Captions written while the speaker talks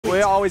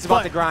We're always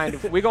about the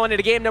grind. We go into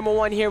the game number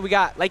 1 here. We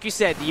got, like you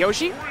said, the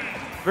Yoshi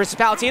versus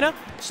Palutena.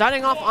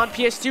 Starting off on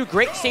PS2,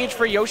 great stage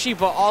for Yoshi,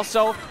 but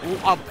also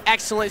an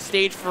excellent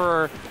stage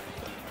for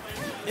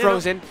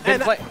Frozen.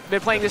 Been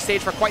playing this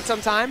stage for quite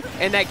some time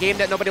in that game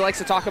that nobody likes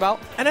to talk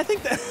about. And I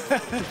think that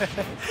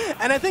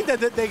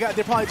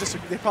they probably just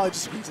agreed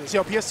to this.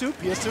 Yo, PS2.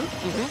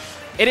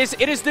 Mm-hmm.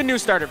 It is the new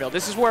starter build.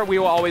 This is where we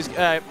will always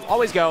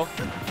go.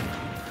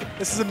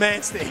 This is a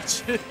man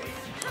stage.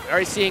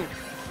 Already seeing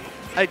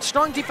a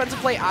strong defensive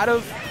play out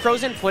of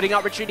Frozen, putting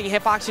out retreating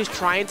hitboxes,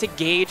 trying to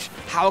gauge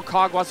how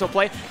KoG wants to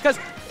play. Because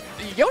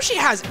Yoshi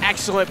has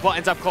excellent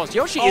buttons up close.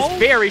 Yoshi is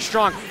very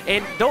strong.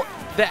 And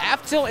the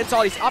F tilt into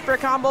all these upper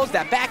combos,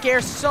 that back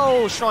air,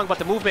 so strong, but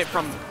the movement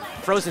from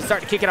Frozen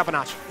starting to kick it up a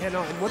notch. Yeah,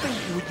 no, and one thing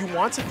you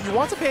want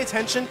to pay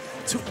attention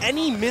to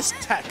any missed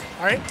tech,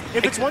 all right?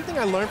 If it's one thing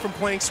I learned from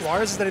playing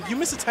Suarez is that if you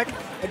miss a tech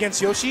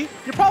against Yoshi,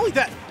 you're probably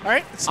dead, all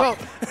right? So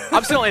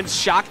I'm still in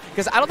shock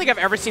because I don't think I've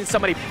ever seen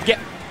somebody get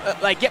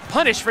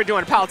punished for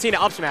doing a Palutena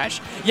up smash.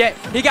 Yet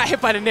he got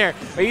hit by the Nair.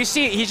 But you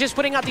see, he's just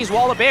putting out these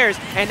wall of bears,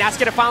 and that's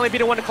gonna finally be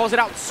the one to close it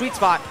out. Sweet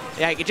spot.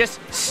 Yeah, he can just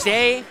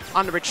stay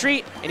on the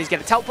retreat, and he's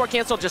gonna teleport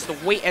cancel just to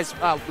wait as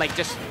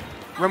just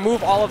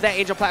remove all of that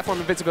Angel platform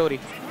invincibility.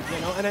 You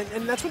know,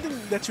 and that's one thing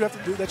that you have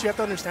to do, that you have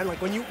to understand. Like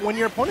when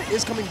your opponent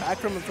is coming back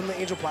from the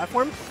Angel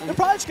platform, they're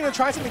probably just gonna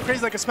try something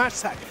crazy like a smash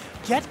attack.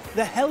 Get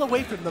the hell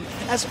away from them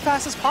as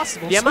fast as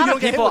possible. The amount of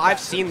people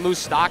I've seen lose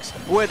stocks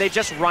where they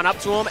just run up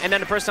to them and then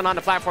the person on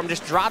the platform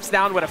just drops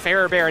down with a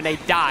fairer bear and they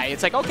die.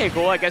 It's like, okay,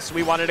 cool. I guess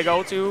we wanted to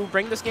go to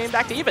bring this game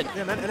back to even.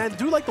 Yeah, man, and I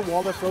do like the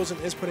wall that Frozen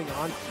is putting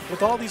on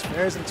with all these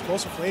bears and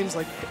explosive flames.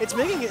 Like it's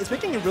making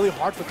it really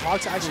hard for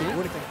KoG to actually do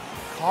anything.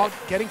 KoG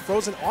getting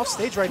Frozen off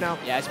stage right now.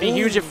 Yeah, it's being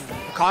huge if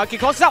KoG can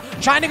close it out.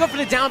 Trying to go for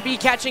the down B,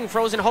 catching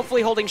Frozen,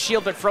 hopefully holding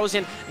shield, but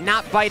Frozen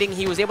not biting.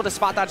 He was able to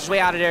spot dodge his way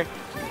out of there.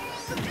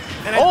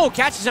 And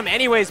catches him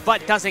anyways,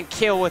 but doesn't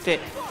kill with it.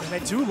 And I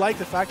do like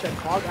the fact that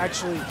KoG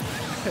actually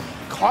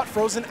caught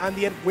Frozen on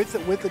the end with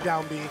the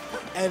down B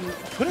and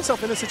put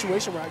himself in a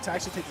situation where to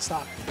actually take the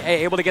stock.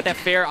 Hey, able to get that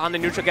fair on the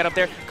neutral get up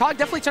there. KoG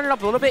definitely turned it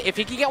up a little bit. If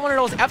he could get one of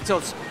those F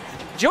tilts,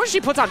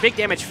 Yoshi puts on big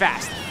damage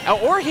fast.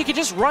 Or he could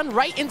just run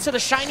right into the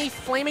shiny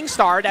flaming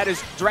star that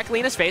is directly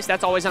in his face.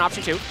 That's always an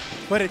option too.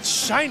 But it's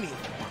shiny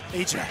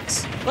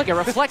AJAX. Look, it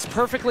reflects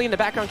perfectly in the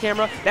background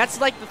camera. That's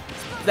like,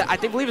 I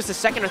believe it's the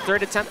second or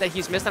third attempt that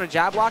he's missed on a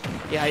jab block.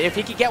 Yeah, if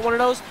he could get one of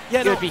those,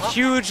 it would be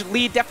huge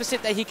lead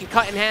deficit that he could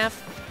cut in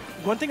half.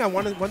 One thing I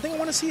want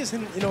to see is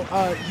him,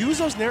 use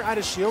those Nair out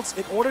of shields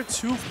in order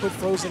to put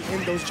Frozen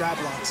in those jab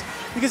blocks,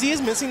 because he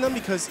is missing them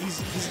because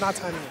he's not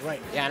timing it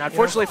right. Yeah, and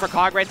unfortunately for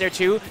KoG right there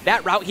too,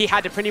 that route he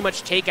had to pretty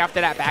much take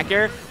after that back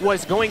air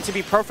was going to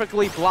be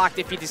perfectly blocked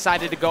if he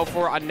decided to go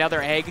for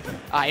another egg.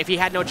 If he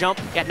had no jump,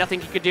 he had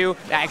nothing he could do.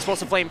 That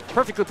explosive flame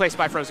perfectly placed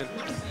by Frozen.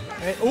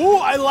 Ooh,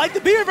 I like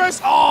the B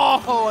reverse.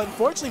 Oh,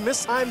 unfortunately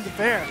mistimed the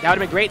fair. That would have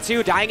been great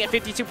too, dying at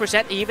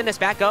 52% to even this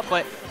back up,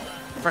 but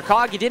for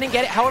KoG, he didn't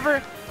get it.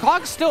 However,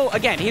 KoG still,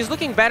 again, he's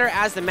looking better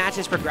as the match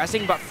is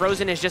progressing, but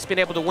Frozen has just been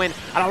able to win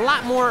on a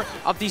lot more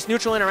of these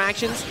neutral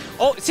interactions.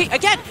 Oh, see,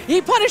 again, he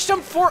punished him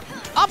for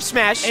up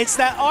smash. It's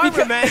that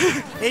armor, man.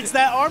 It's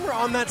that armor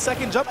on that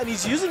second jump, and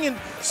he's using it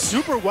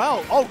super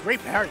well. Oh,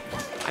 great parry.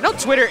 I know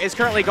Twitter is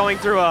currently going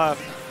through a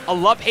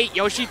love-hate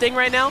Yoshi thing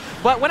right now,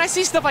 but when I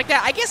see stuff like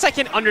that, I guess I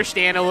can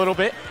understand a little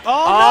bit.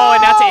 Oh, no!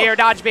 And that's an air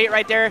dodge bait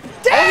right there.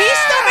 Damn! Oh, he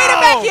still made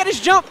it back. He had his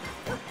jump.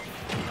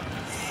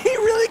 He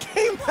really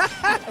came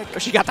back.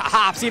 Yoshi got the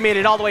hops. He made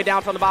it all the way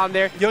down from the bottom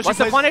there. Yoshi What's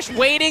the punish?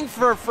 Waiting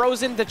for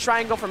Frozen to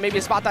try and go for maybe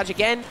a spot dodge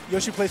again.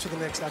 Yoshi plays for the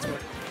Knicks, that's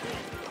what.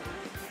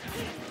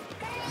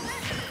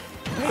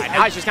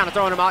 Now he's just kind of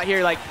throwing him out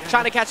here, like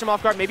trying to catch him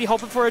off guard, maybe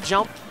hoping for a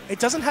jump. It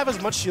doesn't have as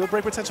much shield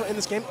break potential in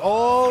this game.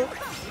 Oh,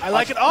 I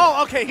like it.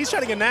 Oh, okay, he's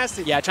trying to get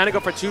nasty. Yeah, trying to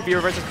go for 2 B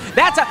reverses.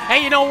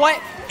 Hey, you know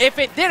what? If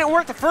it didn't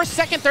work the first,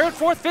 second, third,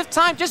 fourth, fifth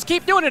time, just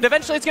keep doing it.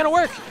 Eventually it's going to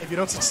work. If you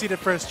don't succeed at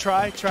first,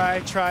 try,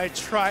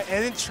 and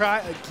then try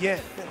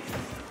again.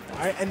 All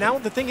right, and now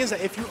the thing is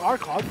that if you are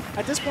KoG,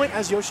 at this point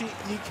as Yoshi,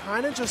 you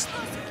kind of just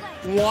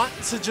want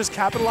to just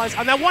capitalize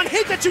on that one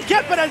hit that you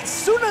get, but as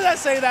soon as I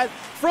say that,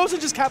 Frozen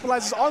just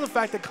capitalizes on the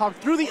fact that KoG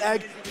threw the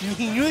egg,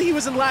 he knew that he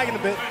was in lagging a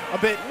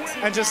bit,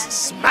 and just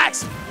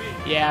smacks him.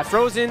 Yeah,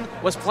 Frozen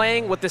was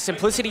playing with the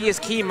simplicity is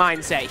key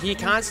mindset. He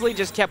constantly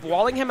just kept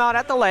walling him out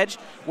at the ledge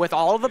with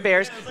all of the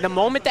bears. The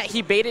moment that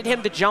he baited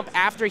him to jump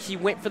after he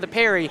went for the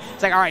parry,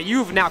 it's like, all right,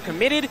 you've now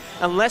committed.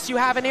 Unless you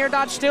have an air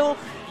dodge still,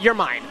 you're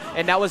mine.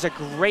 And that was a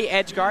great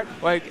edge guard.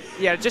 Like,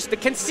 yeah, just the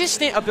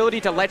consistent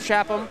ability to ledge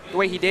trap him the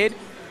way he did.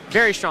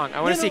 Very strong.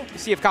 I want to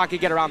see if KoG could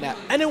get around that.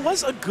 And it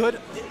was a good,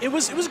 it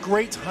was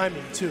great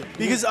timing too.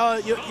 Because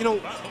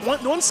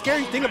one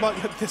scary thing about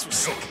this was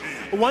sick.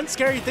 One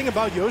scary thing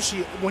about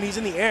Yoshi when he's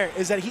in the air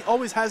is that he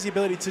always has the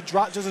ability to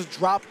drop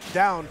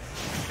down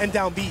and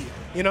down B.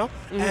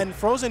 And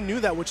Frozen knew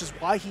that, which is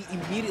why he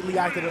immediately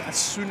acted as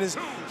soon as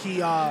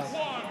he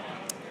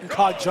and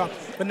KoG jump.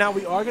 But now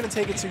we are going to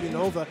take it to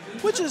Unova,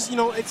 which is, you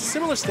know, it's a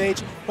similar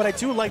stage, but I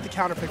do like the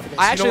counter pick for this.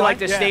 I actually like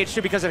this stage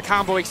too because of the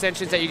combo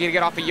extensions that you're going to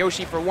get off of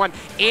Yoshi for one,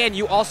 and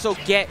you also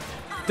get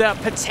the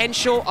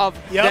potential of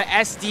the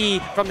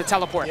SD from the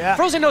teleport.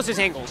 Frozen knows his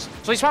angles,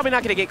 so he's probably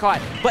not going to get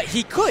caught, but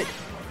he could,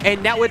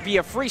 and that would be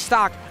a free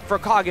stock for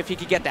KoG if he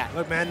could get that.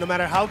 Look, man, no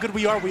matter how good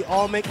we are, we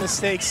all make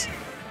mistakes,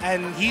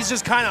 and he's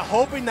just kind of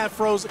hoping that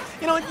Frozen,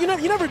 you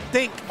never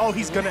think, oh,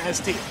 he's going to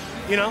SD.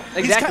 You know,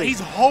 exactly. He's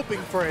hoping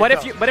for it. But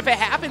if it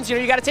happens, you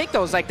know, you got to take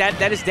those. Like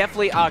that is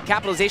definitely a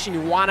capitalization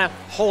you want to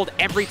hold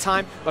every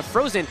time. But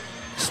Frozen,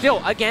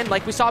 still, again,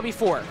 like we saw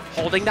before,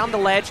 holding down the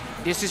ledge.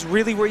 This is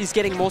really where he's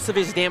getting most of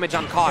his damage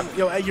on KoG.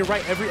 Yo, you're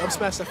right. Every up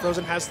smash that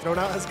Frozen has thrown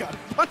out has gotten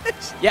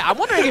punished. Yeah, I'm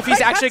wondering if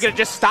he's actually going to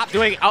just stop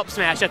doing up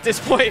smash at this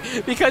point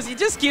because he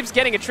just keeps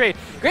getting a trade.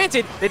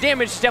 Granted, the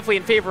damage is definitely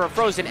in favor of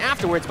Frozen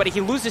afterwards, but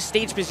he loses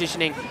stage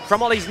positioning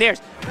from all these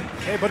nairs.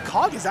 Okay, but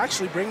KoG is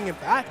actually bringing it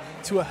back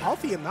to a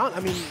healthy amount. I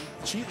mean,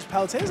 geez,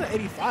 Palutena's at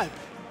 85.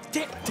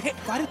 Damn,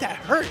 why did that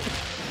hurt?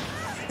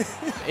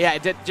 Yeah,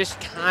 just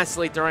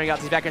constantly throwing out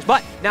these backers.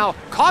 But now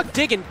KoG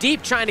digging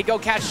deep, trying to go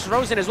catch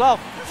Frozen as well.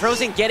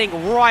 Frozen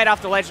getting right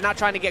off the ledge, not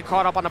trying to get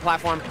caught up on the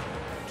platform.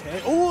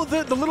 Okay. Oh,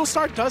 the little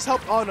start does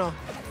help. Oh, no.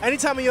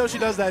 Anytime a Yoshi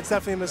does that, it's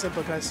definitely a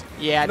misinput, guys.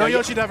 Yeah. No,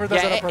 Yoshi never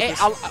does that on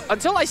purpose.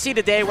 Until I see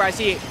the day where I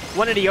see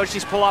one of the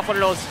Yoshis pull off one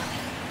of those,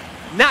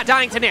 not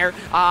dying to nair,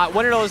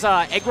 one of those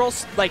egg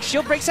rolls, like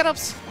shield break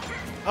setups.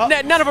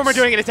 None of them are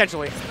doing it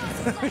intentionally.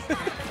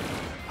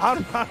 I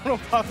don't know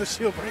about the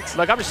shield breaks.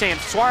 Look, I'm just saying,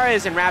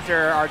 Suarez and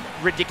Raptor are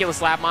ridiculous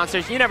lap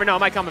monsters. You never know, it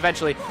might come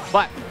eventually.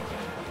 But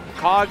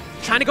KoG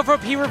trying to go for a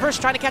P reverse,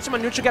 trying to catch him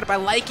on neutral getup. I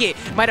like it.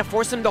 Might have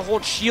forced him to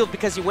hold shield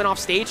because he went off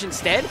stage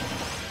instead.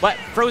 But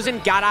Frozen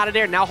got out of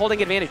there, now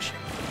holding advantage.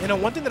 You know,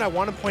 one thing that I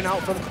want to point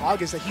out from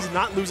KoG is that he's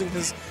not losing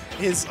his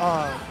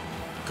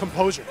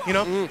composure. You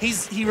know,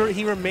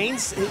 he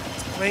remains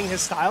playing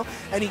his style,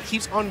 and he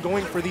keeps on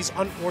going for these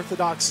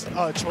unorthodox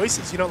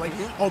choices. You know, like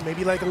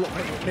maybe like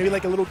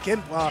a little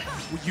gimp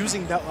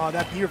using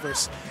that B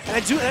reverse. And I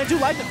do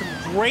like that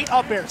from great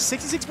up air,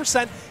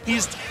 66%.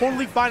 He's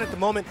totally fine at the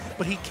moment,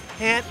 but he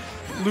can't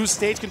lose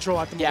stage control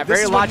at the moment. Yeah,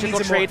 very logical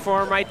trade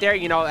for him right there.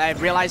 You know,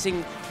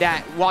 realizing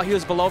that while he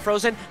was below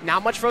Frozen,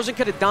 not much Frozen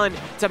could have done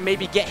to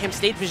maybe get him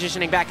stage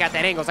positioning back at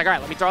that angle. It's like, all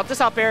right, let me throw out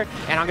this up air,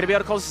 and I'm going to be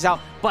able to close this out.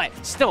 But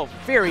still,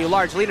 very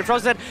large lead in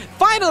Frozen.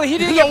 Finally, he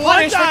didn't get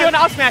punished for doing an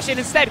up smash, and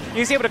instead, he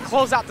was able to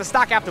close out the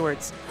stock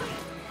afterwards.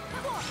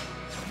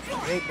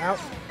 Hey, now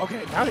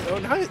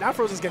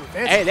Frozen's getting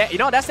fancy. Hey, you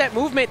know, that's that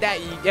movement that,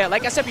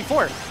 like I said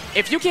before,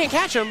 if you can't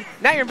catch him,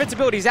 now your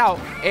invincibility's out,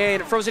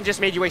 and Frozen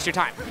just made you waste your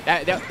time.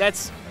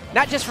 That's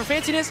not just for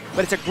fanciness,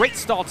 but it's a great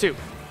stall, too.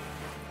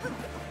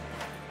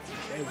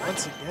 Okay,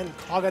 once again,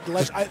 KoG at the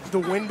ledge. The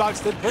wind box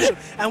did push him.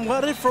 And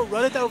what if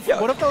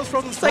that was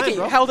Frozen's plan, like he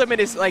held him in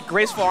his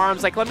graceful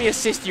arms, like, let me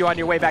assist you on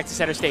your way back to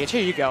center stage.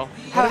 Here you go.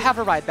 Have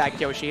a ride back,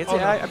 Yoshi.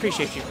 I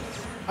appreciate you.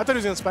 I thought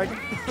he was going to spike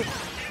him.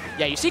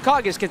 Yeah, you see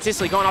KoG is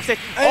consistently going off stage.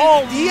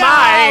 Oh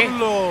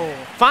my!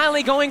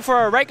 Finally going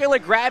for a regular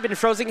grab, and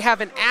Frozen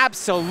having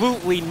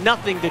absolutely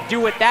nothing to do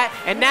with that.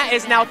 And that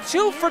is now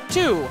 2 for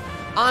 2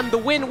 on the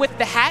win with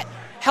the hat.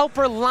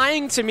 Helper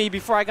lying to me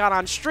before I got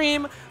on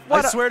stream.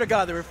 I swear to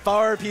God, there were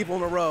 4 people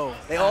in a row.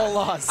 They all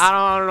lost.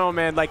 I don't know,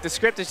 man. Like, the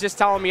script is just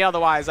telling me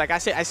otherwise. Like I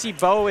see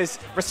Bo is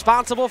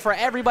responsible for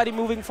everybody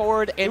moving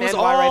forward in NY right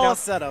now. It was all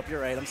set up. You're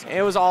right. I'm sorry.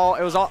 It was all.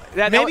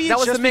 That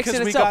was the mix in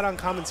itself. We got on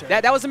commentary.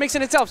 That was the mix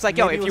in itself. It's like,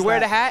 yo, if you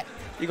wear the hat,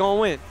 you're gonna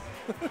win.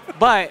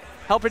 But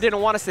Helper didn't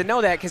want us to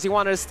know that because he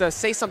wanted us to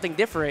say something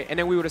different, and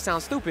then we would have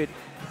sound stupid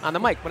on the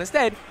mic. But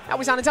instead, now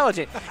we sound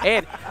intelligent.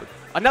 And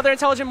another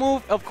intelligent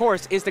move, of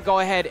course, is to go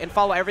ahead and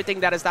follow everything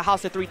that is the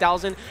House of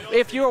 3000.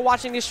 If you are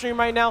watching this stream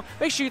right now,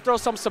 make sure you throw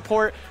some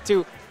support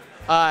to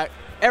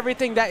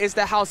everything that is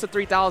the House of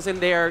 3000.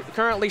 They are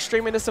currently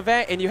streaming this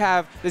event, and you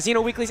have the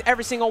Xeno Weeklies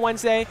every single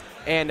Wednesday,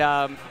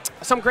 and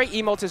some great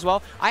emotes as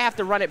well. I have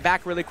to run it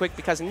back really quick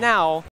because now